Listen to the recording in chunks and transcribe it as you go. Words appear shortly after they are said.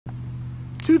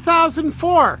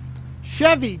2004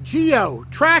 Chevy Geo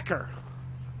Tracker.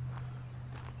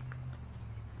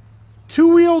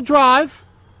 Two-wheel drive.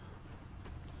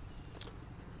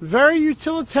 Very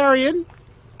utilitarian.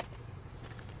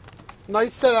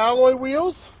 Nice set of alloy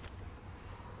wheels.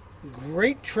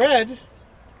 Great tread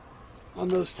on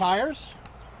those tires.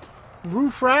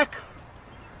 Roof rack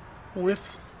with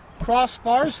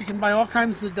crossbars. You can buy all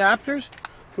kinds of adapters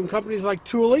from companies like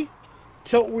Thule.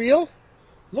 Tilt wheel.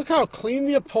 Look how clean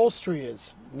the upholstery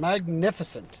is.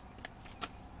 Magnificent.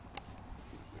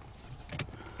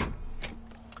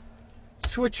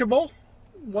 Switchable.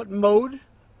 What mode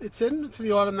it's in for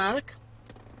the automatic.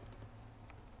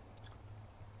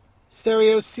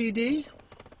 Stereo CD.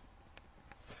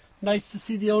 Nice to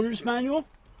see the owner's manual.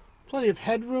 Plenty of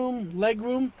headroom,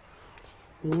 legroom.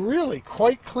 Really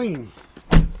quite clean.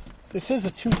 This is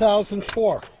a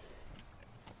 2004.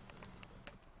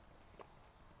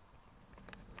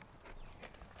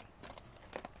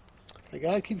 I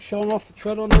gotta keep showing off the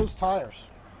tread on those tires.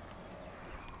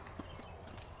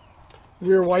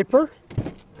 Rear wiper.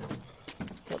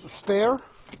 Got the spare.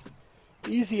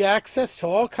 Easy access to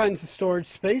all kinds of storage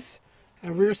space.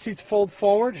 And rear seats fold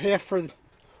forward, half for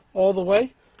all the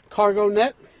way. Cargo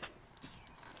net.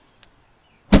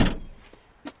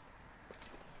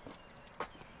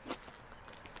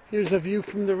 Here's a view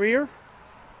from the rear.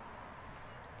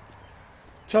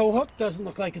 Tow hook doesn't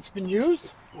look like it's been used.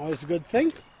 Always a good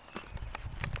thing.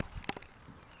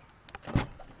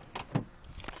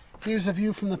 Here's a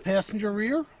view from the passenger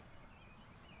rear.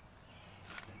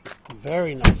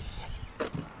 Very nice.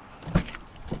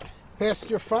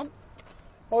 Passenger front.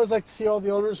 Always like to see all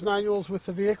the owner's manuals with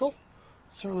the vehicle.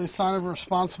 Certainly a sign of a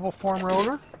responsible former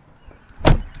owner.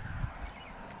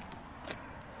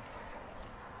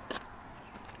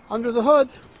 Under the hood,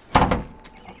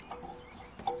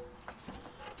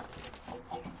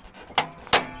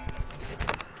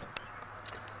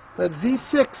 that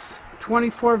V6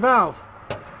 24 valve.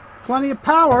 Plenty of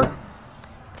power.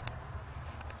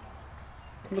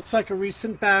 Looks like a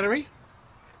recent battery.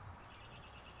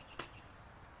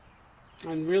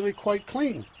 And really quite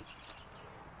clean.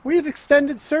 We have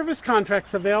extended service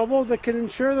contracts available that can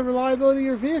ensure the reliability of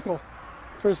your vehicle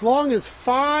for as long as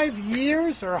 5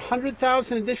 years or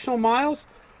 100,000 additional miles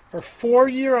or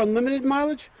 4-year unlimited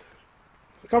mileage,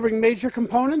 covering major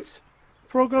components.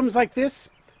 Programs like this,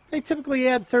 they typically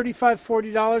add $35,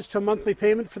 $40 to a monthly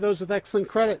payment for those with excellent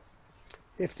credit,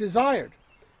 if desired.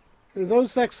 And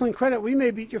those with excellent credit, we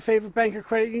may beat your favorite bank or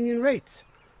credit union rates.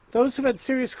 Those who've had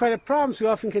serious credit problems, we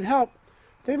often can help.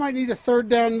 They might need a third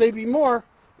down, maybe more,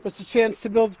 but it's a chance to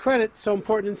build credit, so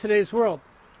important in today's world.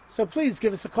 So please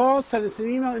give us a call, send us an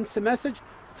email, instant message,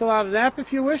 fill out an app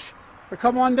if you wish, or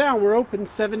come on down. We're open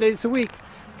 7 days a week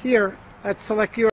here at Select Your